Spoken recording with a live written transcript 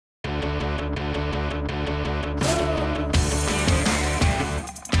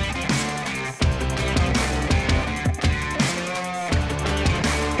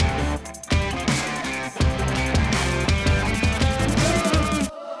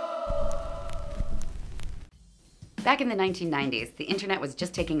Back in the 1990s, the internet was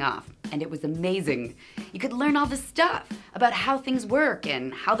just taking off, and it was amazing. You could learn all this stuff about how things work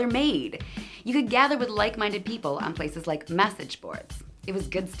and how they're made. You could gather with like-minded people on places like message boards. It was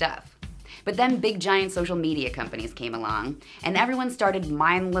good stuff. But then big giant social media companies came along, and everyone started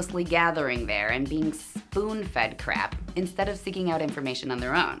mindlessly gathering there and being spoon-fed crap instead of seeking out information on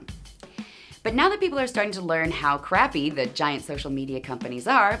their own. But now that people are starting to learn how crappy the giant social media companies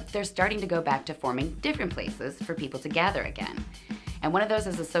are, they're starting to go back to forming different places for people to gather again. And one of those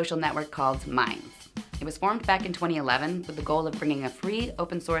is a social network called Minds. It was formed back in 2011 with the goal of bringing a free,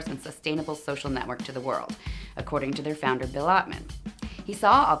 open source, and sustainable social network to the world, according to their founder, Bill Ottman. He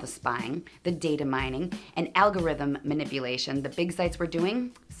saw all the spying, the data mining, and algorithm manipulation the big sites were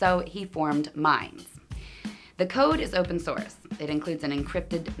doing, so he formed Minds. The code is open source. It includes an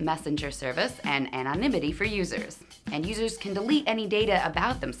encrypted messenger service and anonymity for users. And users can delete any data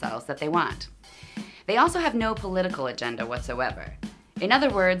about themselves that they want. They also have no political agenda whatsoever. In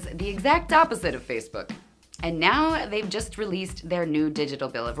other words, the exact opposite of Facebook. And now they've just released their new Digital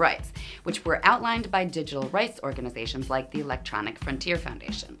Bill of Rights, which were outlined by digital rights organizations like the Electronic Frontier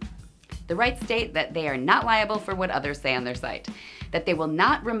Foundation. The rights state that they are not liable for what others say on their site, that they will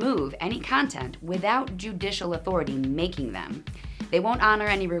not remove any content without judicial authority making them. They won't honor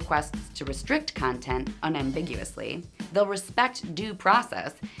any requests to restrict content unambiguously. They'll respect due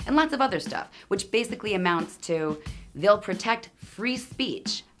process and lots of other stuff, which basically amounts to they'll protect free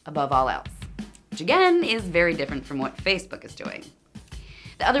speech above all else, which again is very different from what Facebook is doing.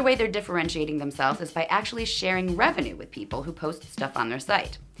 The other way they're differentiating themselves is by actually sharing revenue with people who post stuff on their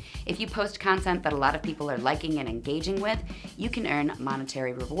site. If you post content that a lot of people are liking and engaging with, you can earn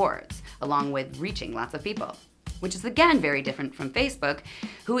monetary rewards, along with reaching lots of people, which is again very different from Facebook,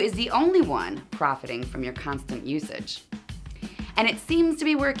 who is the only one profiting from your constant usage. And it seems to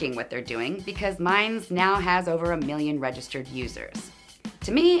be working what they're doing because Minds now has over 1 million registered users.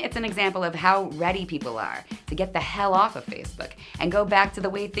 To me, it's an example of how ready people are to get the hell off of Facebook and go back to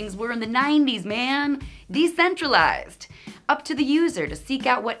the way things were in the 90s, man. Decentralized. Up to the user to seek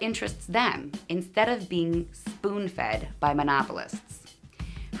out what interests them instead of being spoon-fed by monopolists.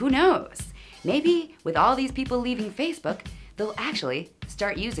 Who knows? Maybe with all these people leaving Facebook, they'll actually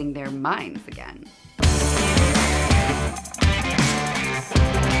start using their minds again.